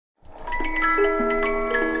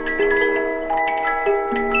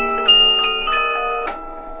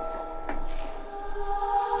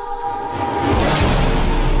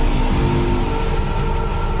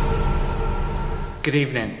Good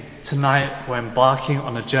evening. Tonight we're embarking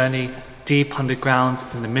on a journey deep underground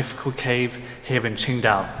in the mythical cave here in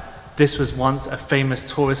Qingdao. This was once a famous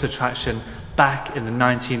tourist attraction back in the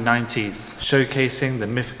 1990s, showcasing the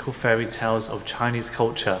mythical fairy tales of Chinese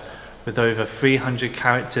culture with over 300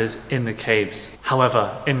 characters in the caves.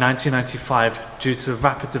 However, in 1995, due to the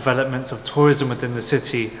rapid developments of tourism within the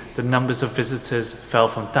city, the numbers of visitors fell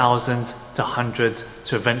from thousands to hundreds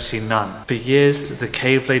to eventually none. For years, the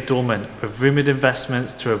cave lay dormant, with rumoured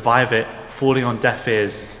investments to revive it falling on deaf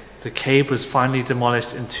ears. The cave was finally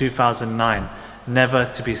demolished in 2009, never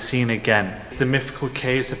to be seen again. The mythical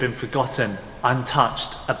caves have been forgotten,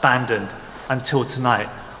 untouched, abandoned, until tonight.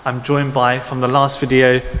 I'm joined by, from the last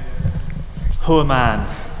video, Man,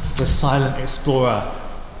 the silent explorer.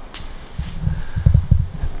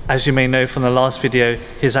 As you may know from the last video,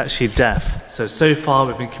 he's actually deaf. So far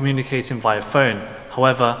we've been communicating via phone.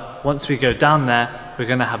 However, once we go down there, we're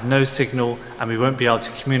going to have no signal and we won't be able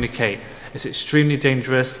to communicate. It's extremely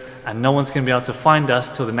dangerous and no one's going to be able to find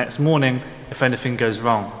us till the next morning if anything goes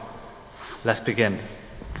wrong. Let's begin.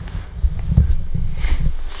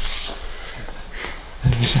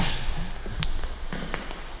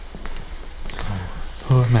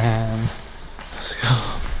 Oh man,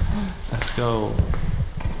 let's go.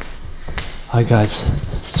 Hi guys,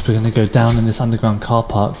 so we're going to go down in this underground car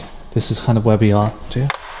park. This is kind of where we are. Yeah,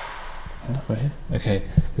 we're here? Okay,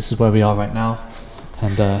 this is where we are right now.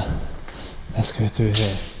 And let's go through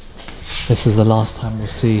here. This is the last time we'll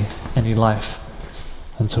see any life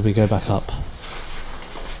until we go back up.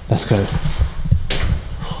 Let's go.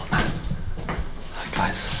 Oh man. Hi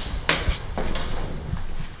guys.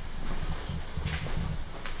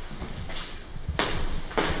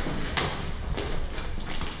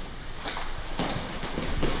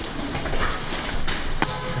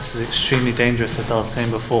 This is extremely dangerous, as I was saying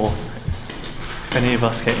before. If any of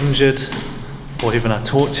us get injured, or even our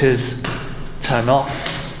torches turn off,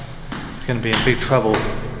 we're going to be in big trouble.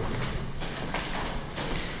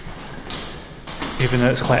 Even though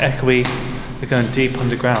it's quite echoey, we're going deep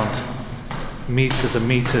underground. Meters and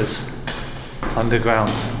meters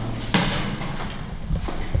underground.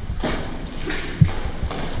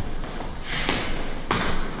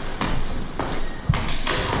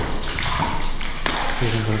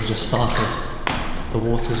 Even though we just started, the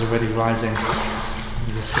water's already rising.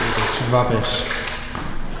 You just feel this rubbish.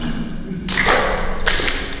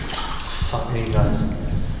 Fuck me, guys.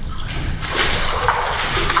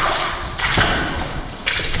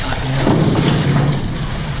 Bloody hell.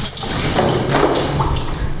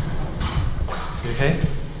 You okay?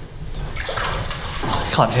 Oh,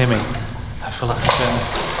 you can't hear me. I feel like I've been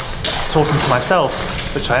talking to myself,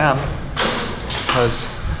 which I am,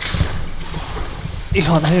 because you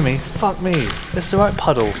can't hear me? Fuck me. This is the right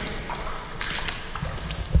puddle.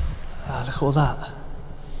 Ah, look at all that.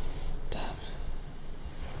 Damn.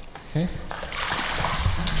 Okay.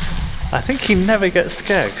 I think he never gets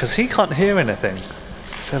scared because he can't hear anything.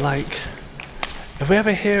 So like, if we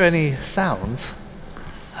ever hear any sounds,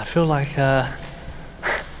 I feel like I'm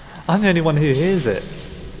the only one who hears it.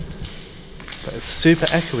 But it's super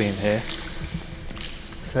echoey in here.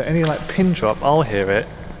 So any like pin drop, I'll hear it,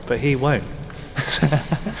 but he won't.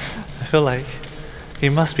 I feel like he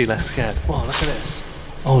must be less scared. Whoa, look at this.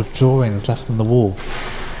 Old drawings left on the wall.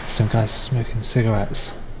 Some guys smoking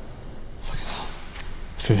cigarettes. Fucking hell.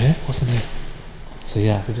 Through here? What's in here? So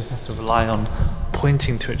yeah, we just have to rely on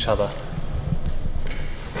pointing to each other.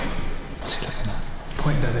 What's he looking at?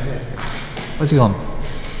 Pointing over here. Where's he gone?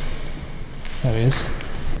 There he is.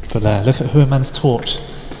 But look at Man's torch.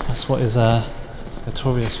 That's what is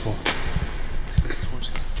notorious for.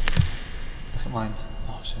 Mine.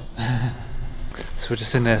 Oh shit. So we're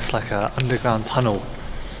just in this like a underground tunnel.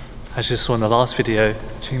 As you saw in the last video,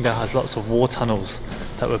 Qingdao has lots of war tunnels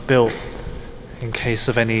that were built in case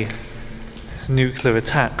of any nuclear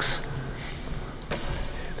attacks.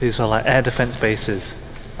 These were like air defense bases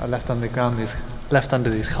that are left underground, left under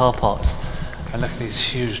these car parks. And look at these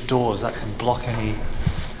huge doors that can block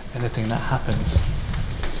anything that happens.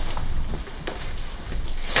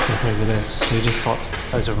 Step over this. So you just got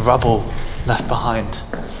loads of rubble left behind,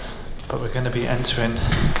 but we're going to be entering,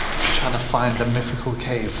 trying to find the mythical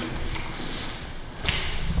cave.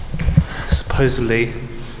 Supposedly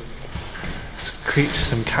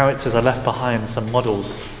some characters are left behind, some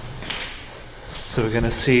models, so we're going to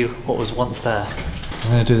see what was once there. I'm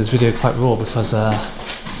going to do this video quite raw because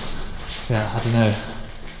yeah, I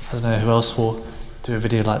don't know who else will do a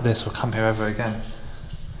video like this or come here ever again.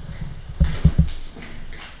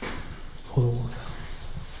 Pour the water.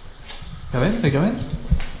 Go in? They go in?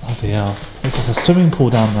 Oh dear. It's like a swimming pool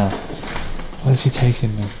down there. Where's he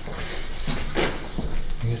taking me?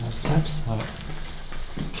 Steps? Oh.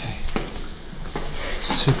 Okay.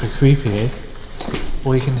 Super creepy, eh?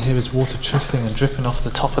 All you can hear is water trickling and dripping off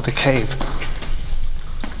the top of the cave.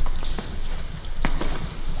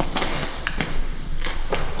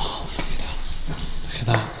 Oh, fucking hell. Look at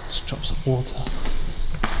that. Just drops of water.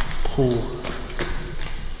 Pool.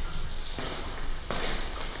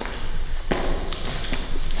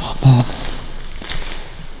 Oh, man.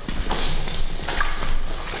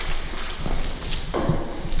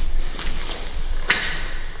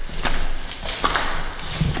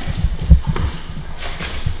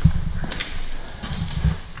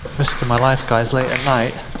 Risking my life, guys, late at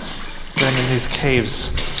night, going in these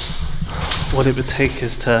caves. What it would take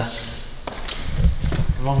is to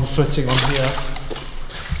wrong footing on here,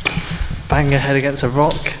 bang your head against a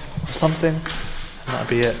rock or something, and that'd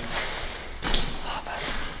be it. Oh, man.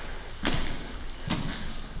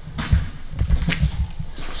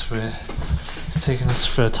 So it's taking us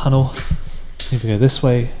through a tunnel. Either go this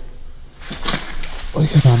way, or you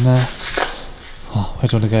go down there. Oh, where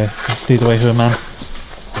do you want to go? Lead the way, here, man.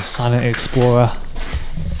 The silent explorer.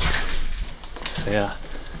 So yeah,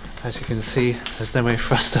 as you can see, there's no way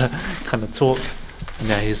for us to kind of talk. And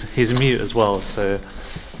yeah, he's mute as well, so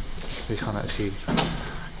we can't actually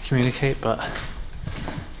communicate, but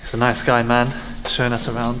he's a nice guy, man, showing us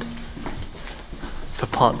around for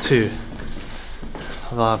part 2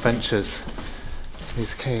 of our adventures in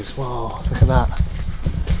these caves. Wow, look at that.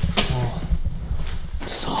 Oh,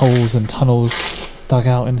 just holes and tunnels dug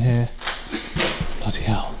out in here. Bloody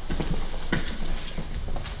hell.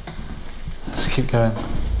 Let's keep going.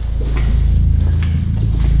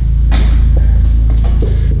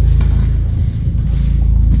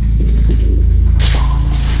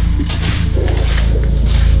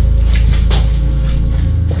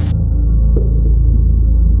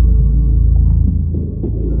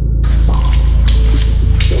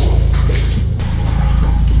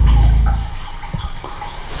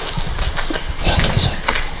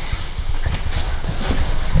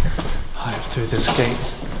 Through this gate.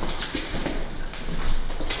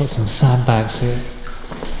 Got some sandbags here.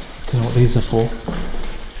 Don't know what these are for.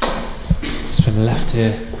 It's been left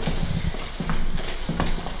here.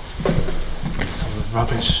 Some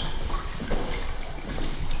rubbish.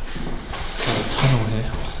 Got a tunnel here.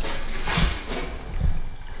 What's it?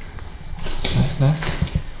 No?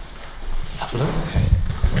 Have a look. Okay.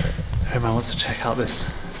 Everyone wants to check out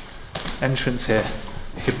this entrance here.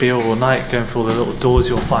 You could be here all night going through all the little doors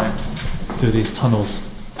you'll find through these tunnels,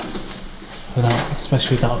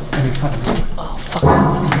 especially without any kind of. Oh fuck!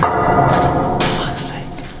 For fuck's sake!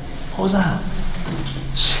 What was that?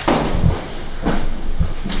 Shit!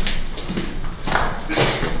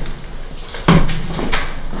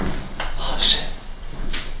 Oh shit!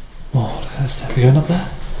 Whoa! Look at that step. We're going up there.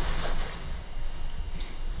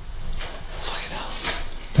 Fucking hell!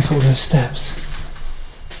 Look at all those steps.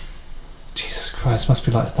 Jesus Christ! Must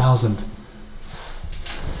be like 1,000.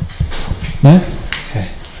 No? Okay.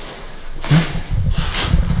 No?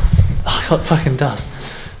 Oh, I got fucking dust.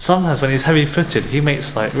 Sometimes when he's heavy footed, he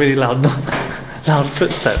makes like really loud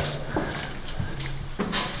footsteps.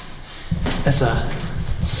 There's a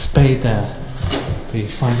spade there. If you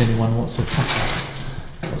find anyone who wants to attack us.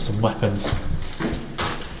 Got some weapons.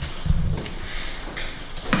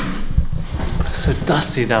 It's so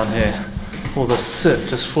dusty down here. All the soot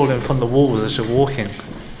just falling from the walls as you're walking.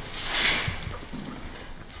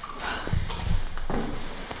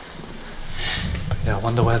 I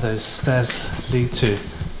wonder where those stairs lead to.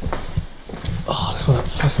 Oh, look at all that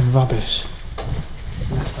fucking rubbish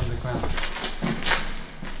left underground.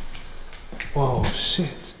 Whoa,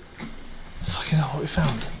 shit. Fucking hell, what we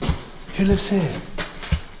found. Who lives here?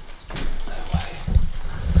 No way.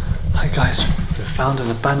 Hi guys, we found an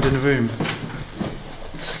abandoned room.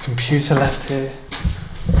 There's a computer left here.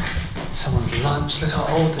 Someone's lunch. Look how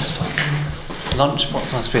old this fucking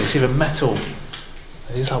lunchbox must be. It's even metal.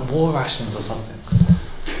 These like war rations or something.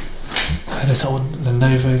 Oh, this old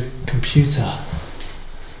Lenovo computer.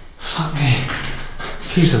 Fuck me.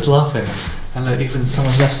 He's just laughing. And look, even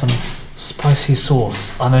someone left some spicy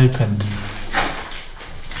sauce unopened.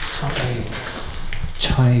 Fuck me.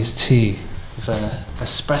 Chinese tea with an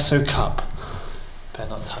espresso cup. Better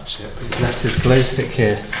not touch it. But he left his glow stick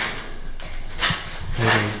here.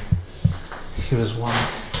 Maybe he was one.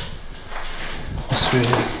 What's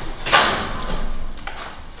really?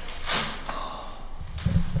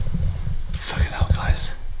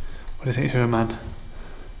 What do you think, Hua Man?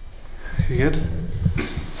 You good?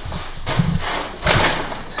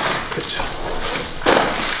 Take a picture.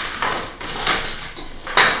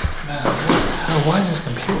 Man, why is this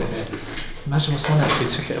computer here? Imagine what's on it if we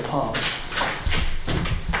took it apart.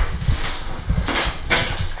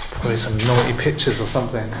 Probably some naughty pictures or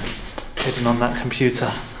something hidden on that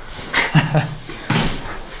computer.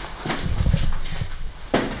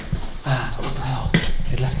 Man, what the hell?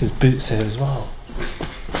 He left his boots here as well.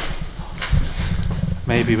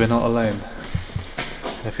 Maybe we're not alone.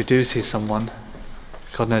 And if we do see someone,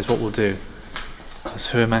 God knows what we'll do. Because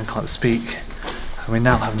Huaman can't speak, and we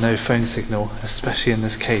now have no phone signal, especially in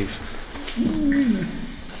this cave.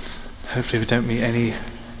 Hopefully we don't meet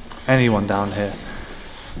anyone down here.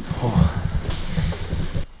 Oh.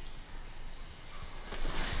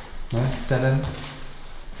 No, dead end.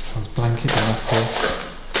 Someone's blanket down left here.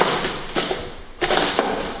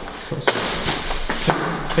 It's got some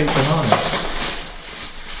fake bananas.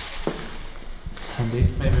 It's handy.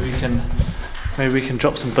 Maybe we can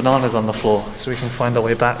drop some bananas on the floor so we can find our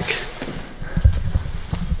way back.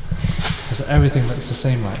 Because everything looks the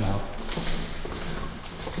same right now.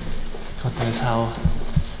 God knows how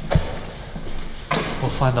we'll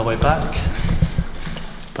find our way back,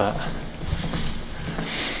 but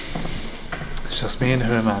it's just me and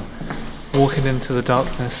Huaman walking into the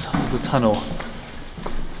darkness of the tunnel.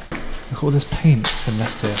 Look at all this paint that's been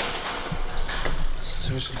left here.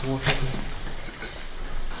 Sewage water.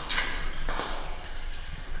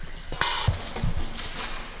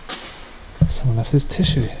 Someone left this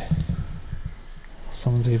tissue here.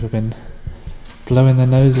 Someone's either been blowing their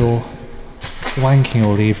nose or wanking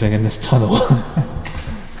all evening in this tunnel.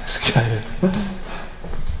 Let's go.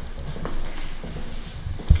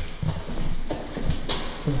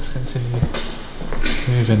 Let's continue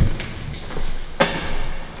moving.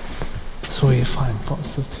 That's where you find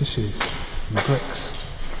pots of tissues and bricks.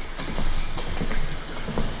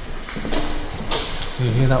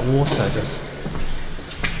 You hear that water just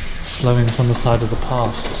flowing from the side of the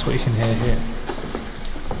path. That's what you can hear here.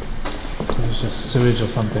 So it's just sewage or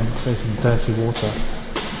something, there's some dirty water.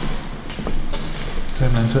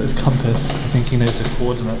 Huaman's got his compass, I think he knows the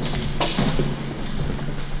coordinates.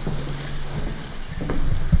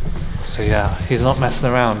 So yeah, he's not messing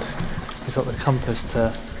around. He's got the compass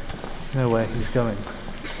to know where he's going.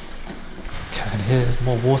 Okay, I can hear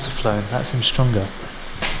more water flowing, that's him stronger.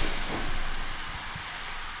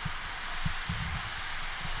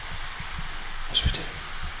 What should we do?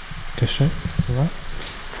 Go straight, alright?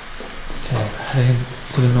 Okay, heading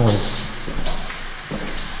to the noise.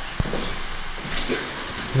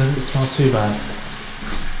 It doesn't smell too bad.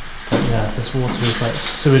 But yeah, this water is like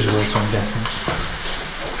sewage water, I'm guessing.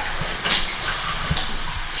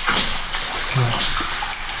 Yeah.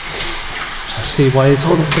 I see why you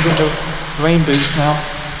told us to get the rain boots now.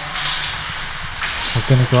 We're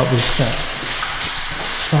gonna go up these steps.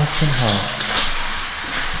 Fucking hell.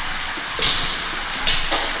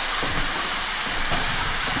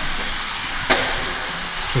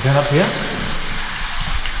 We're going up here?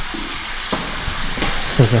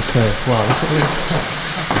 It says let's go. Wow, look at all these steps.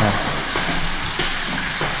 Yeah.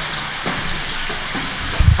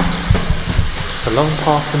 It's a long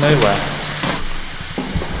path to nowhere.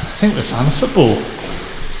 I think we found a football.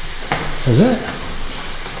 Is it?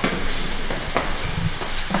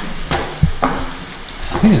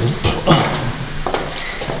 I think it's a...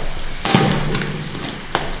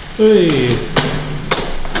 Hey.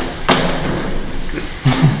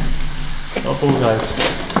 Not ball, guys.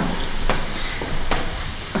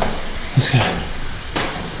 Let's go.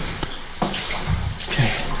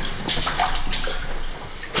 Okay.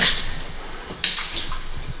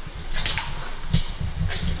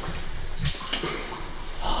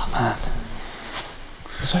 Oh man.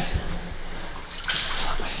 This way.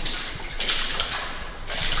 Fuck me.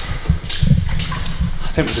 I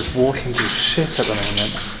think we're just walking through shit at the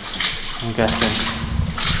moment, I'm guessing.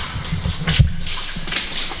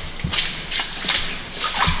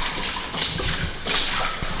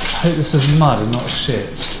 I hope this is mud and not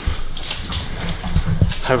shit.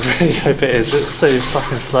 I really hope it is. It's so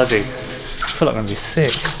fucking sludgy. I feel like I'm gonna be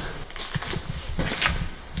sick.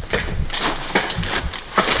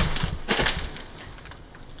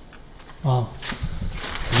 Wow.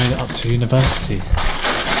 I made it up to university.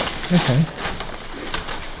 Okay.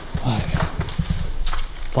 Right.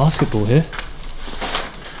 Basketball here.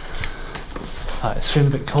 Right, it's feeling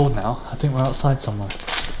a bit cold now. I think we're outside somewhere.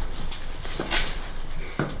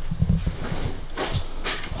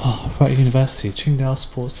 Right, university, Qingdao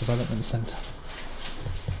Sports Development Centre.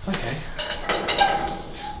 Okay.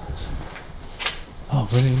 Oh,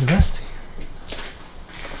 we're in university.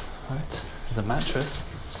 Right, there's a mattress.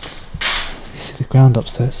 You see the ground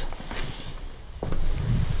upstairs?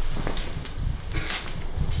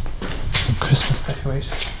 Some Christmas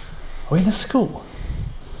decorations. Are we in a school?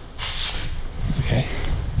 Okay.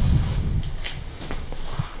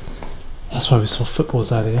 That's why we saw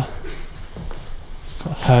footballs earlier.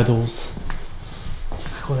 Got hurdles. Look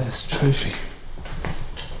at all this trophy.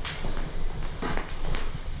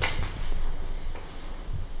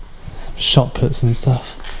 Some shot puts and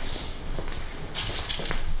stuff.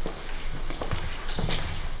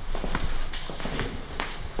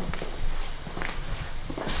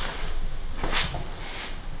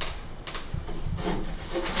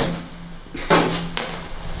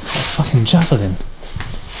 Fucking javelin.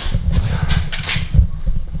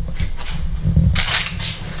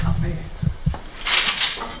 Not me.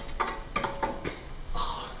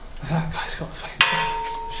 Oh, that guy's got a fucking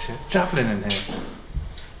shit javelin in here.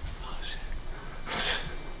 Oh shit.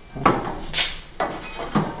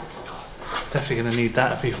 God, definitely gonna need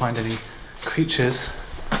that if we find any creatures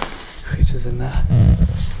in there.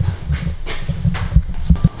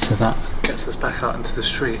 So that gets us back out into the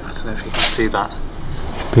street. I don't know if you can see that.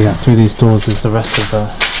 But yeah, through these doors is the rest of the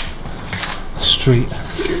street.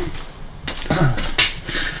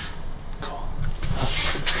 Cool.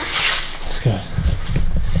 Let's go.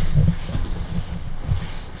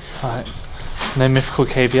 Alright, no mythical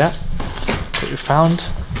cave yet, but we found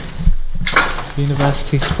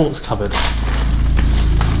University Sports Cupboard.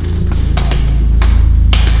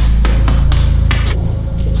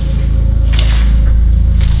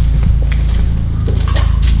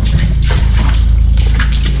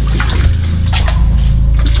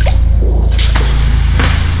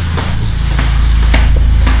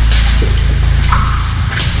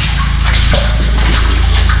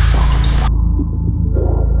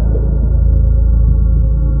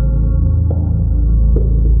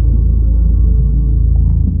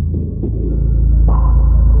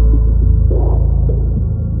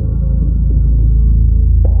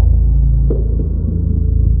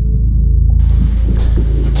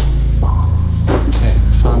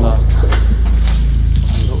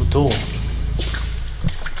 Door. The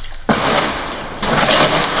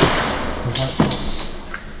white box.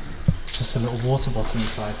 Just a little water bottle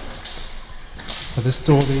inside. But this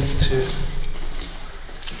door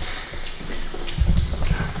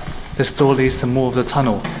leads to more of the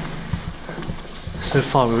tunnel. So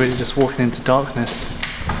far we're really just walking into darkness.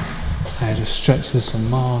 And it just stretches for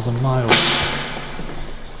miles and miles.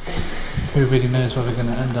 Who really knows where we're going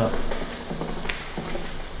to end up?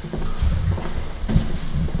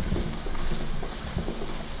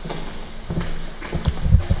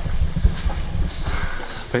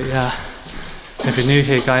 But yeah, if you're new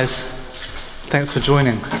here guys, thanks for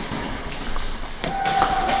joining.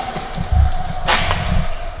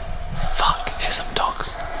 Fuck, here's some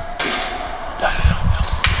dogs. No.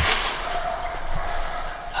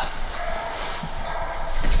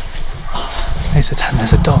 Oh, needs a 10,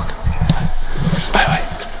 there's a dog. Wait.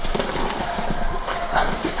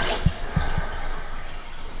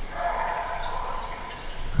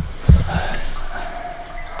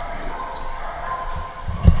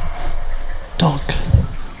 Dog.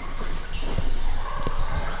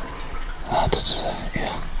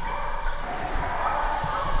 Yeah.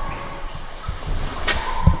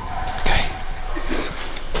 Okay.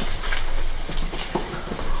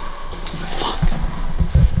 Fuck.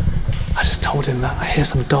 I just told him that I hear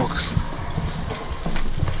some dogs.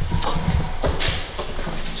 Fuck.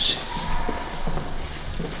 Shit.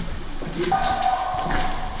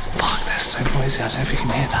 Fuck, they're so noisy, I don't know if you can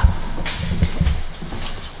hear that.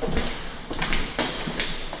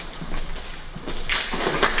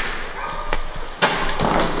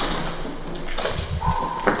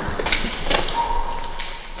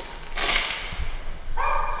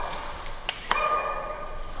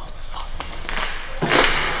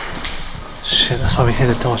 Shit, that's why we hear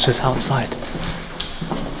the dogs just outside.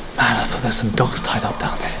 Man, I thought there's some dogs tied up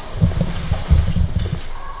down there.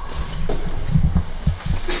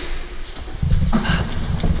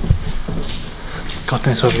 God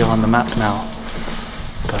knows where we are on the map now.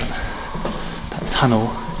 But that tunnel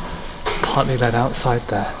partly led outside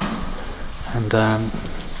there. And I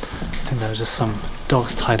think there were just some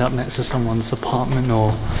dogs tied up next to someone's apartment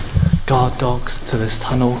or guard dogs to this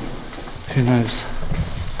tunnel. Who knows?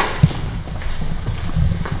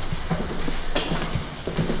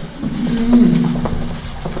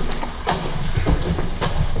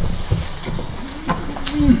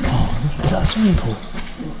 Oh, is that a swimming pool?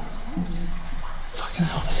 Fucking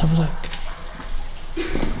hell, let's have a look.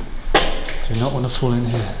 Do not want to fall in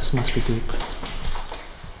here, this must be deep.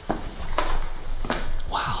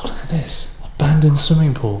 Wow, look at this. Abandoned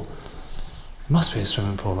swimming pool. It must be a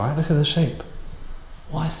swimming pool, right? Look at the shape.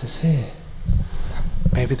 Why is this here?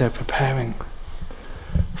 Maybe they're preparing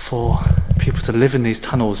for people to live in these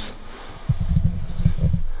tunnels.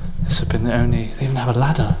 This would have been the only... They even have a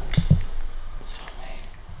ladder.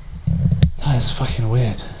 is fucking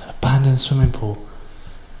weird. Abandoned swimming pool.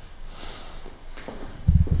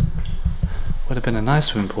 Would have been a nice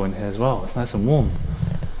swimming pool in here as well. It's nice and warm.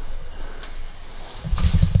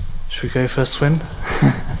 Should we go for a swim?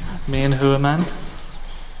 Me and Hua Man?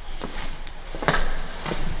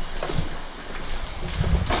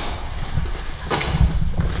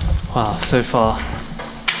 Wow, so far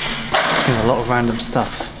I've seen a lot of random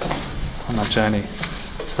stuff on our journey.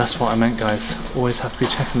 So that's what I meant, guys. Always have to be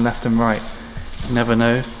checking left and right. You never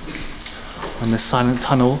know when this silent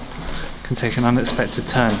tunnel can take an unexpected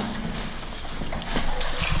turn.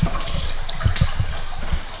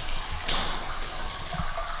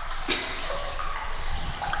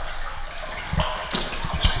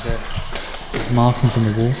 There's markings on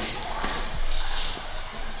the wall.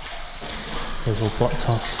 There's all blocked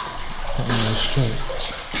off. Let me go straight.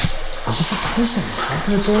 Is this a prison? How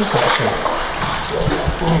many doors that shit?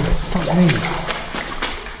 Oh, fuck me.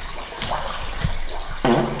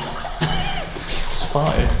 It's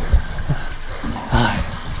farted. Hi.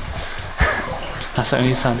 That's the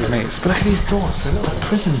only sound it makes. But look at these doors. They look like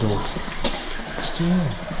prison doors. What's doing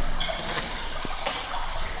here?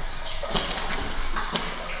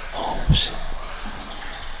 Oh shit.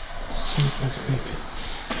 Super creepy.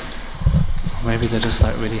 Or maybe they're just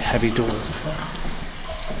like really heavy doors.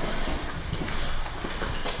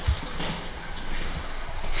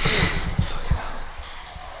 Fucking hell.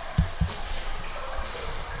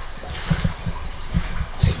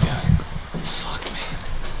 Let's keep going. Fuck me.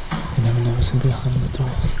 You never know what's going to be behind the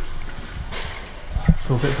doors. I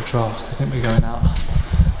feel a bit of a draft. I think we're going out.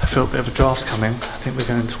 I feel a bit of a draft coming. I think we're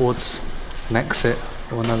going towards an exit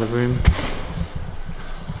or another room.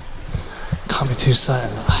 Can't be too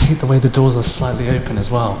certain. I hate the way the doors are slightly open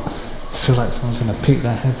as well. I feel like someone's going to peek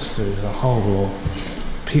their head through the hole or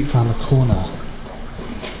peek round the corner.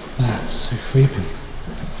 Man, it's so creepy.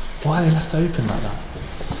 Why are they left open like that?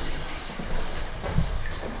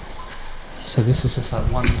 So this is just like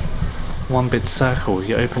one big circle.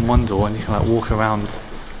 You open one door and you can like walk around.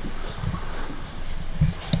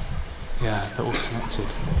 Yeah, they're all connected.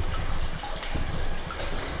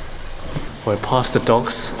 We're past the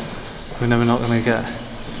dogs. We know we're not going to get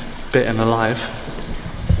bitten alive.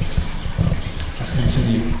 Let's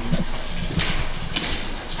continue.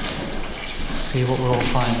 Let's see what we'll all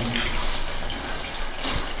find.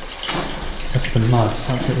 Look at the mud. It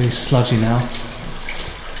starts to get really sludgy now.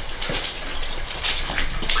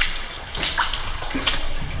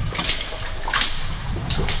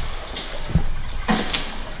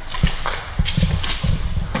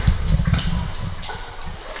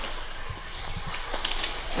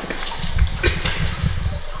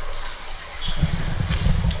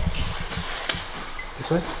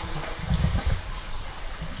 Way?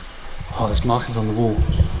 Oh, there's markings on the wall.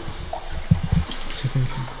 What's he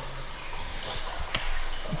thinking?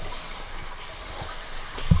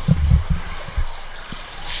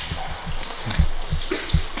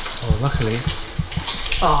 Oh, luckily.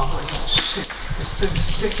 Oh my god, shit. It's so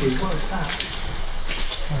sticky. What is that?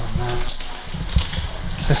 Oh man.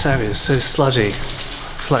 This area is so sludgy. I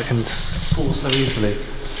feel like I can fall so easily.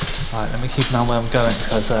 Right, let me keep an eye where I'm going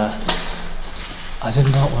because I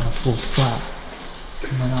did not want to fall flat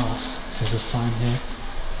in my arse. There's a sign here.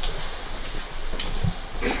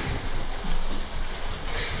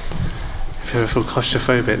 If you ever feel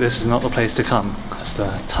claustrophobic, this is not the place to come because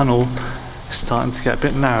the tunnel is starting to get a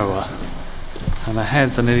bit narrower and our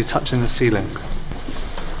heads are nearly touching the ceiling.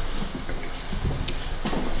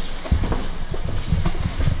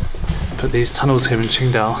 But these tunnels here in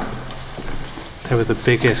Qingdao, they were the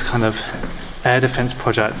biggest kind of air defense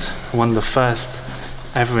project, one of the first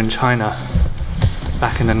ever in China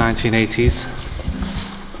back in the 1980s.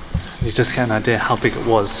 You just get an idea how big it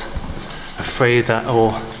was. Afraid that,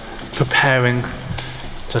 or preparing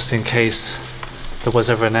just in case there was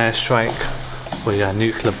ever an airstrike or a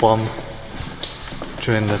nuclear bomb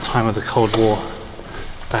during the time of the Cold War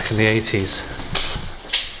back in the 80s.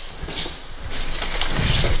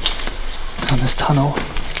 Down this tunnel.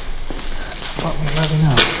 Fuck me, where are we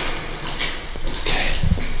now?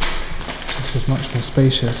 This is much more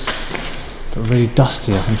spacious, but really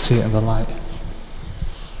dusty. I can see it in the light.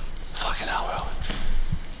 Fucking hell, bro.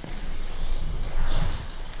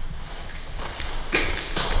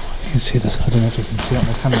 You can see this. I don't know if you can see it on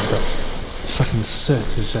the camera, but fucking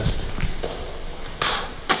soot is just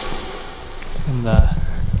in the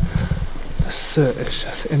soot is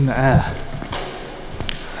just in the air,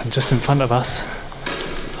 and just in front of us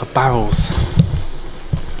are barrels.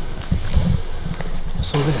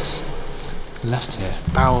 What's all this? Left here,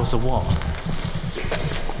 barrels of what?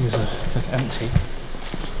 These are like empty.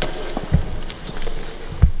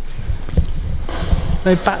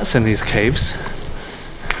 no bats in these caves.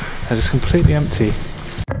 They're just completely empty.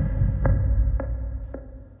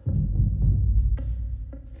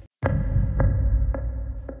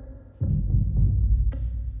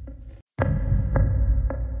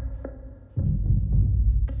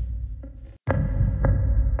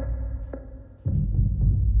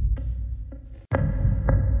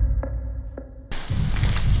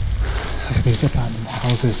 Look at these abandoned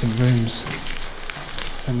houses and rooms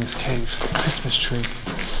in this cave. Christmas tree.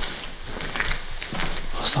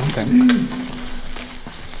 Or something.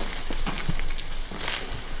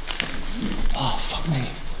 Oh, fuck me.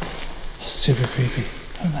 That's super creepy.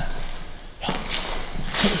 Oh man. Yo,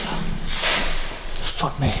 check this out.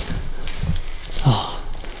 Fuck me. Oh.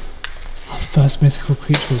 Our first mythical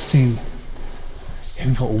creature we've seen.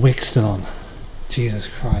 Even got a wig still on. Jesus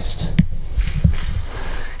Christ.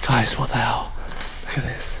 Guys, what the hell? Look at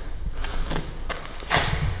this.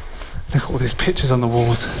 Look at all these pictures on the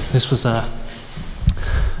walls. This was a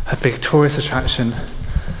big tourist attraction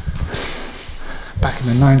back in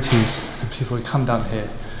the 90s, and people would come down here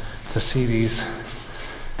to see these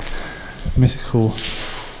mythical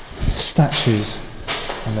statues,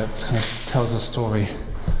 and it kind of tells a story.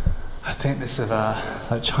 I think this is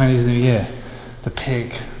like Chinese New Year. The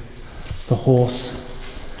pig, the horse,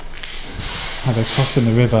 how they're crossing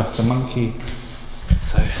the river, the monkey.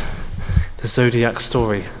 So, the zodiac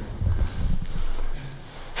story.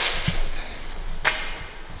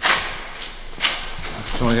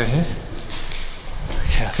 Do you want to go here?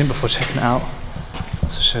 Okay, I think before checking it out,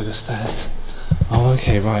 let's show the stairs. Oh,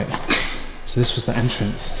 okay, right. So this was the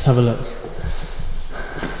entrance. Let's have a look.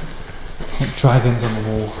 Dragons on the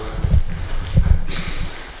wall.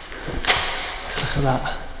 Look at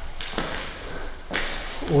that.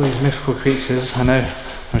 All these mythical creatures.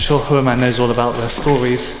 I'm sure Huaman knows all about their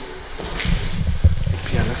stories.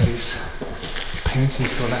 But yeah, look at these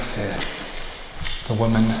paintings still left here. The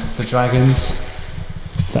woman, the dragons,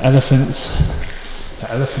 the elephants, the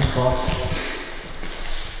elephant god,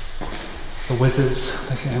 the wizards,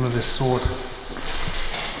 look at him with his sword.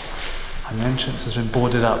 And the entrance has been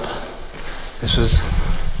boarded up. This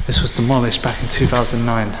was demolished back in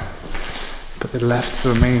 2009, but they left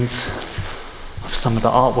the remains of some of the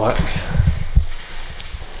artwork.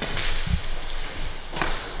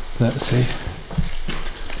 Let's see,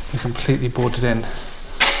 they're completely boarded in.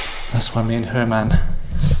 That's why me and Herman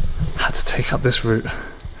had to take up this route.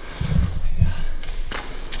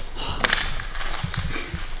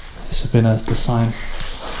 This has been the sign.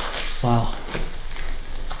 Wow.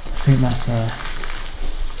 I think that's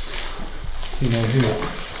you know who.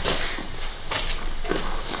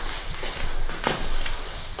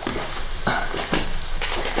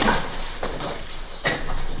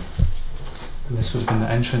 And this would have been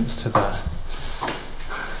the entrance to the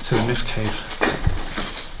myth cave.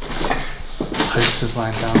 Posters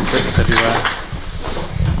lying down, bricks everywhere.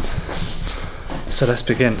 So let's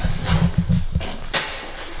begin.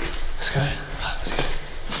 Let's go. Let's go.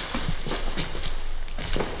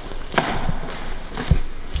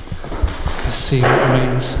 Let's see what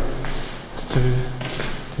remains through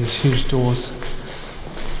these huge doors.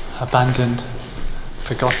 Abandoned,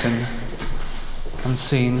 forgotten,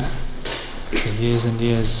 unseen for years and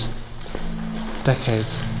years,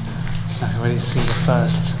 decades. I can already see the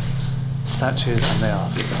first statues, and they are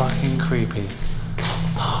fucking creepy.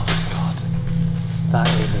 Oh my god, that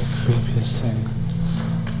is the creepiest thing.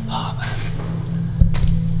 Oh man,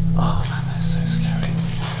 that is so scary.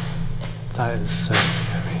 That is so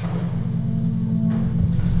scary.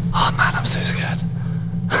 Oh man, I'm so scared.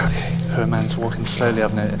 Okay, Herman's walking slowly,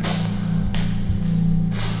 I've noticed.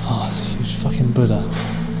 Oh, it's a huge fucking Buddha.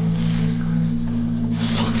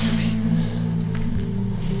 Fuck me.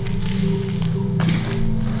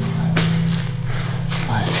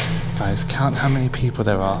 Right, guys, count how many people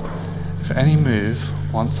there are. If any move,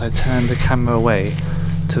 once I turn the camera away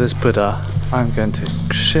to this Buddha, I'm going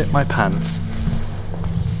to shit my pants.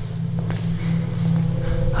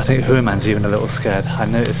 I think Huaman's even a little scared. I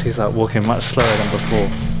noticed he's like walking much slower than before.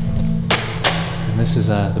 And this is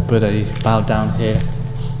the Buddha. You bow down here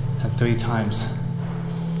and 3 times.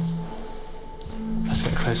 Let's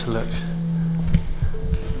get a closer look.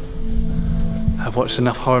 I've watched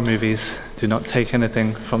enough horror movies. Do not take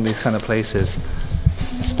anything from these kind of places,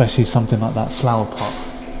 especially something like that flower pot.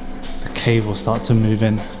 The cave will start to move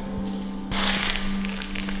in.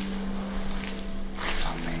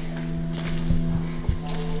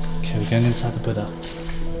 Okay, we're going inside the Buddha.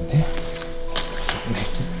 Here. Fuck me.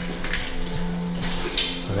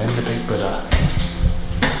 We're in the big Buddha.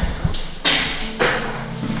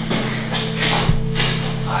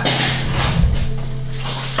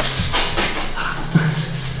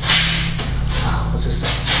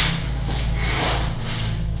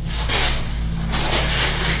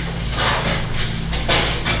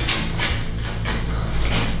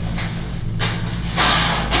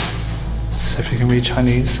 So if you can read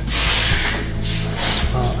Chinese, that's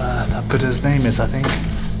what that Buddha's name is, I think.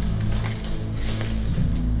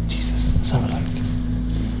 Jesus, let's have a look.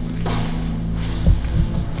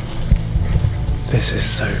 This is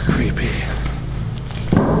so creepy.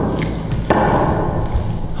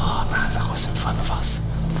 Oh man, look what's in front of us.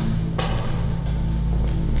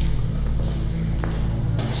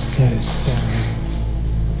 So still.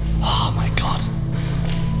 Oh my god.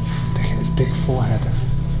 Look at his big forehead.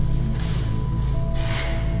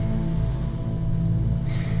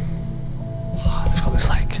 Oh, they've got this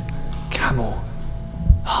like camel.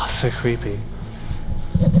 Oh, so creepy.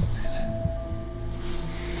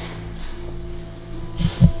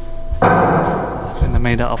 I think they're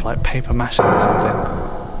made out of like paper mache or something.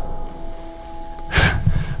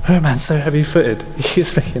 Oh man, so heavy footed. He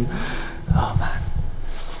keeps making. Oh man.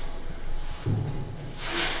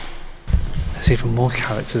 There's even more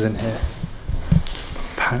characters in here.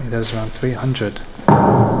 Apparently there was around 300.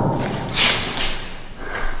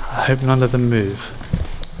 I hope none of them move.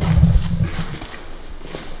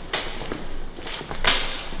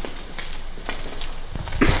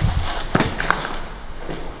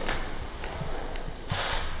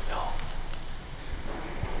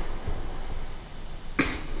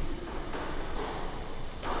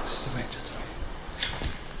 Just wait.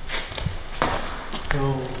 Yo.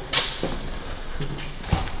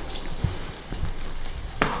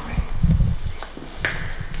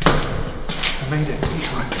 I made it.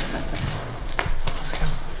 Let's go.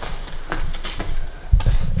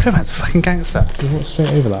 Crowman's a fucking gangster. He walked straight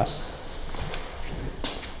over that.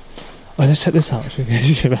 Oh, let's check this out. Let's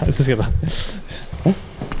go back. Let's go back. Huh?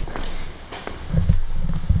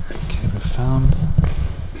 Okay, we found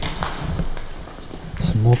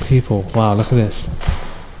some more people. Wow, look at this.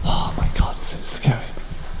 Oh my god, it's so scary.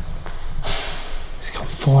 He's got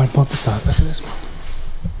 4-eyed monster. Look at this one.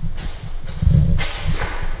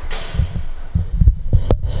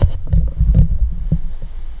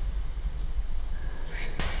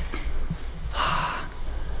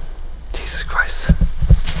 Jesus Christ. And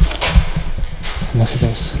look at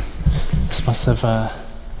this. This must have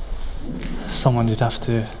someone you'd have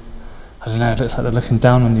to, I don't know, it looks like they're looking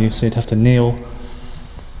down on you, so you'd have to kneel.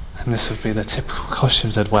 And this would be the typical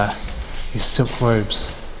costumes they'd wear. These silk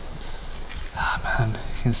robes. Ah man,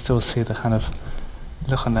 you can still see the kind of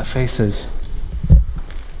look on their faces.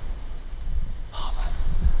 Oh man.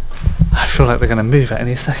 I feel like they're going to move at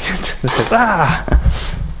any second. It's like, ah!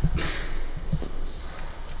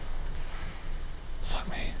 Fuck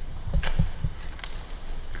me.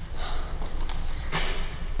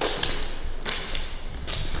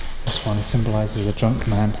 This one symbolises a drunk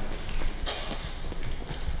man.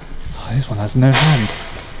 Oh, this one has no hand.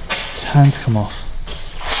 His hands come off.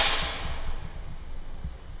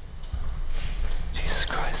 Jesus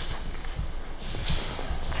Christ.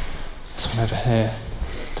 This one over here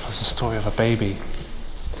tells the story of a baby.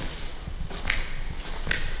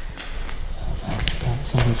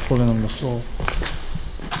 Something's falling on the floor.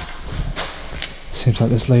 Seems like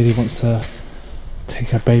this lady wants to take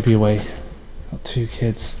her baby away. Got 2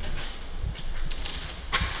 kids.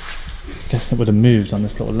 Guessing it would have moved on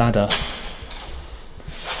this little ladder,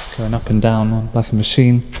 going up and down like a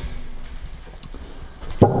machine.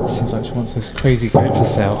 Seems like she wants this crazy coat for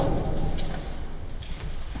sale.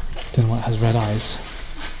 Don't know why it has red eyes.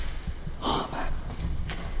 Oh man.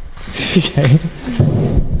 Okay.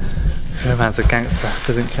 No man's a gangster,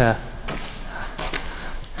 doesn't care.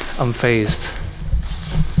 Unfazed.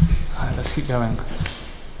 Alright, let's keep going.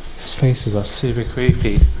 His faces are super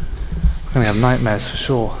creepy. We're gonna have nightmares for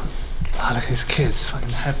sure. Ah, look at his kids, fucking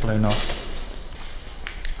head blown off.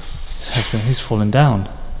 His husband, he's fallen down.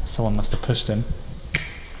 Someone must have pushed him.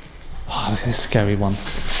 Ah, look at this scary one.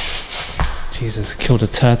 Jesus, killed a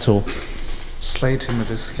turtle. Slayed him with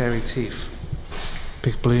his scary teeth.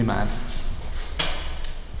 Big blue man.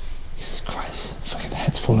 Jesus Christ, fucking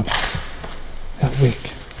head's falling off. That wig.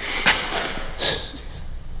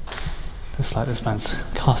 Looks like this man's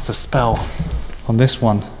cast a spell on this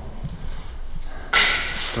one.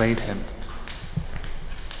 Slayed him.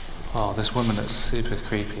 Oh, this woman is super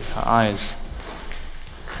creepy. Her eyes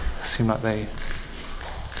seem like they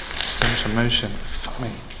have so much emotion. Fuck me.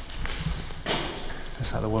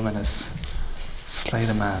 It's like the woman has slayed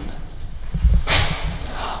a man.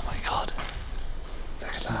 Oh my god.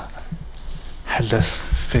 Look at that. Headless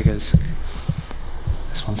figures.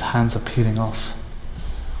 This one's hands are peeling off.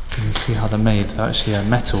 You can see how they're made. They're actually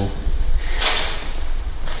metal.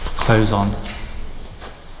 Clothes on.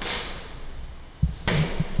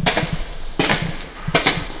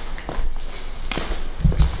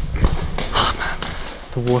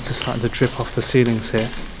 The water's starting to drip off the ceilings here.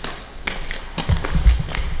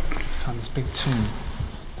 this big tomb.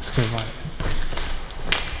 Let's go right.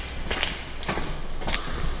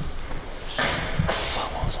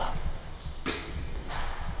 Fuck, what was that?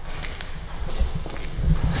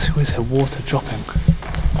 There's always hear water dropping.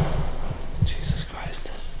 Jesus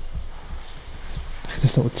Christ. Look at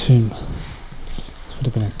this little tomb. This would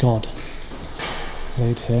have been a god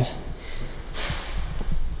laid here.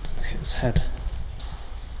 Look at his head.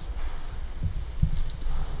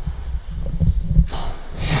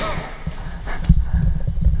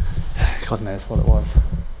 God knows what it was.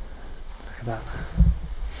 Look at that.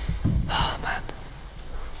 Oh man.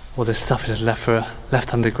 All this stuff is just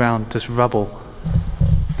left underground, just rubble.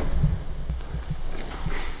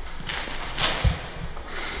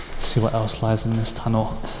 Let's see what else lies in this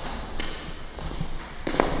tunnel.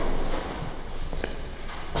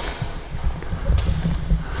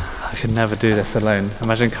 I could never do this alone.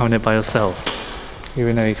 Imagine coming here by yourself,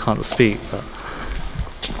 even though you can't speak, but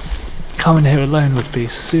coming here alone would be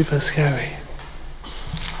super scary.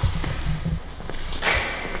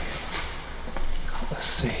 Let's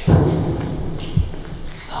see.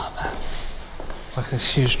 Oh man. Look at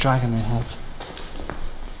this huge dragon they have.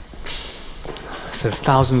 So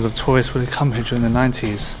thousands of tourists would have come here during the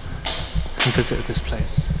 90s and visited this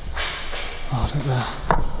place. Oh, look there.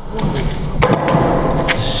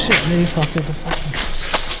 Shit, nearly fell through the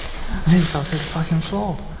fucking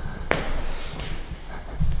floor.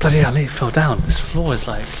 Bloody hell, it fell down. This floor is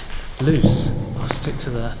like loose. I'll stick to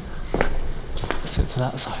that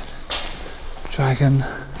side. Dragon.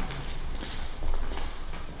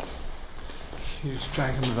 Huge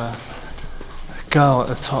dragon with a girl at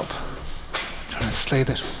the top trying to slay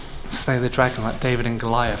the dragon like David and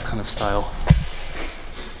Goliath kind of style.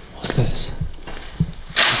 What's this?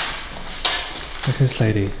 Look at this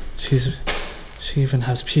lady. She even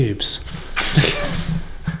has pubes.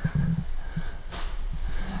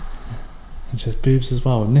 And she has boobs as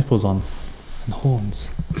well, with nipples on, and horns.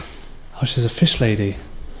 Oh, she's a fish lady.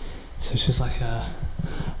 So she's like a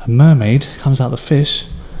mermaid, comes out the fish,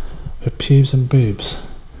 with pubes and boobs,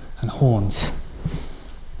 and horns.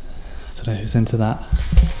 I don't know who's into that.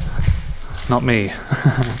 Not me. Right.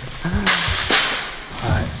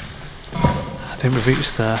 I think we've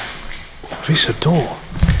reached the door.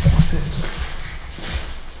 What's this?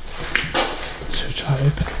 Should we try to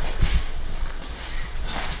open it?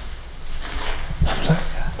 Look.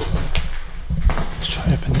 Let's try to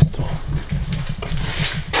open this door.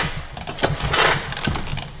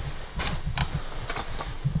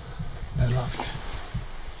 No luck.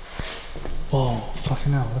 Whoa,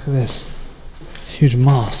 fucking hell, look at this. Huge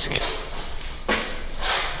mask.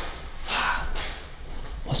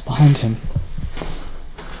 What's behind him?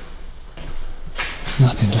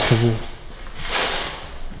 Nothing, just a wall.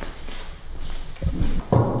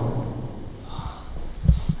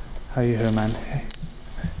 How are you here, man? Hey.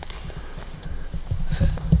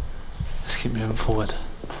 Let's keep moving forward.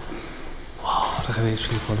 Wow, look at these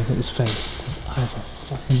people, look at his face. His eyes are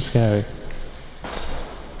fucking scary.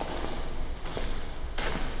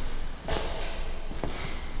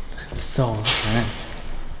 Look at this doll, look at my neck.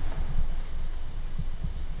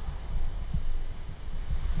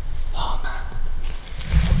 Oh man.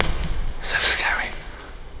 So scary.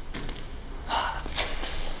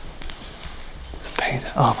 The paint.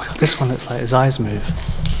 Oh my god, this one looks like his eyes move.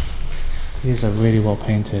 These are really well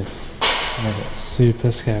painted. And they look super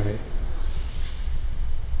scary.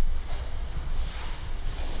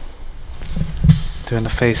 Doing a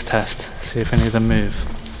face test, see if any of them move.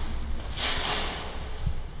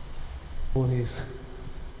 All these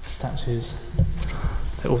statues,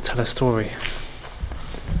 they all tell a story.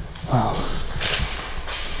 Wow.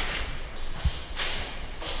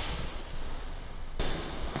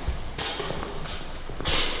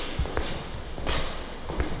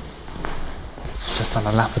 Just on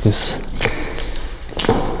the lap of this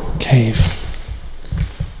cave.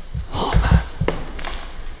 Oh man.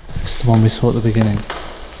 This is the one we saw at the beginning.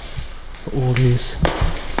 But all these,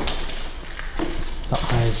 the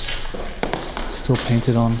eyes still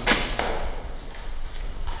painted on.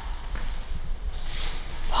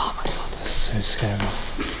 Oh my god, that's so scary.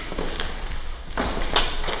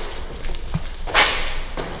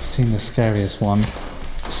 I've seen the scariest one.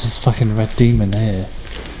 This is fucking red demon here.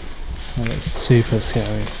 And it's super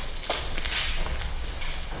scary.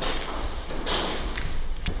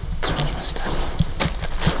 Watch my step.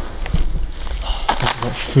 They've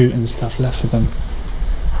got fruit and stuff left for them.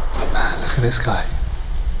 But man, look at this guy.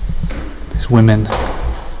 These women.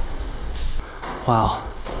 Wow.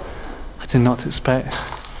 I did not expect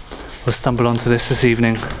we'll stumble onto this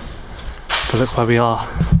evening. But look where we are.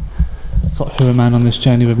 Got Huraman on this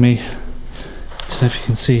journey with me. I don't know if you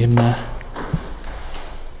can see him there.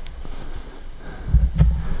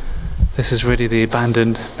 This is really the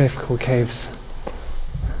abandoned mythical caves.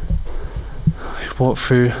 We walked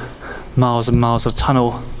through miles and miles of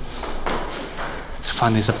tunnel to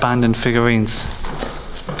find these abandoned figurines.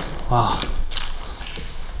 Wow.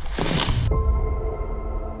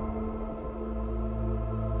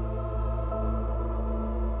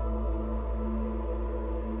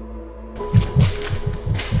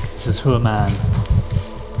 This is who a man.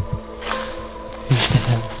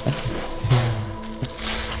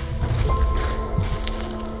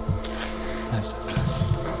 Nice.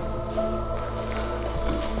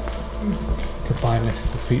 Goodbye,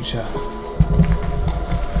 mythical creature.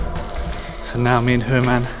 So now me and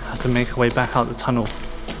Herman have to make our way back out the tunnel.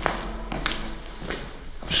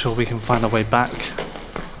 I'm sure we can find our way back.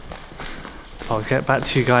 I'll get back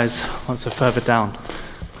to you guys once we're further down.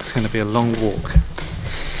 It's going to be a long walk.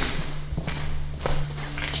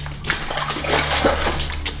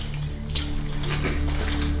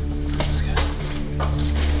 Let's go.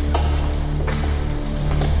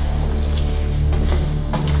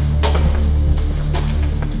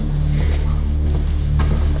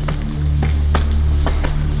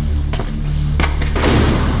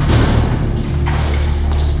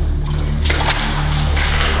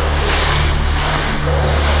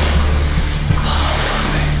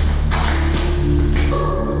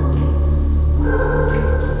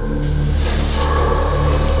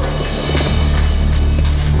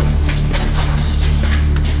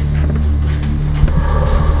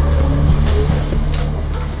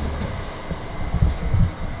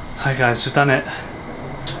 Hi guys, we've done it.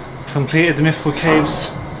 Completed the mythical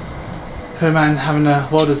caves. Herman having a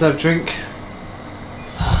well-deserved drink.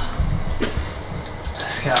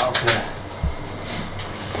 Let's get out of here.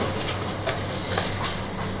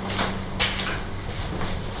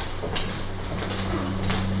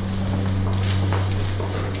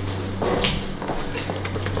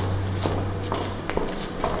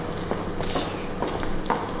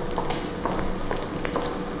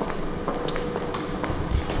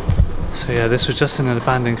 So yeah, this was just in an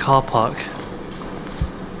abandoned car park.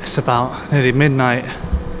 It's about nearly midnight.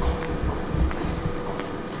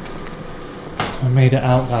 We made it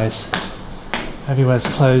out, guys. Everywhere's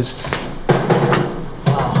closed.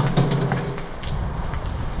 Wow.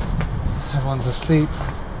 Everyone's asleep.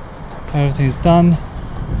 Everything's done.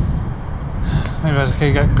 Maybe I'll just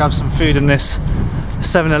go grab some food in this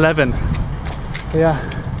 7-Eleven. Yeah.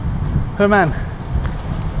 Herman.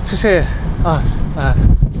 Just here. Oh,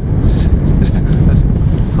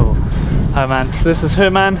 cool. Hi man, so this is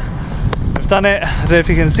Herman. We've done it. I don't know if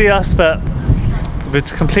you can see us, but we've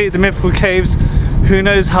completed the mythical caves. Who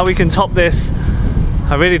knows how we can top this?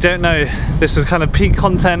 I really don't know. This is kind of peak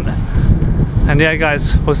content. And yeah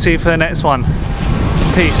guys, we'll see you for the next one.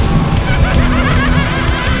 Peace.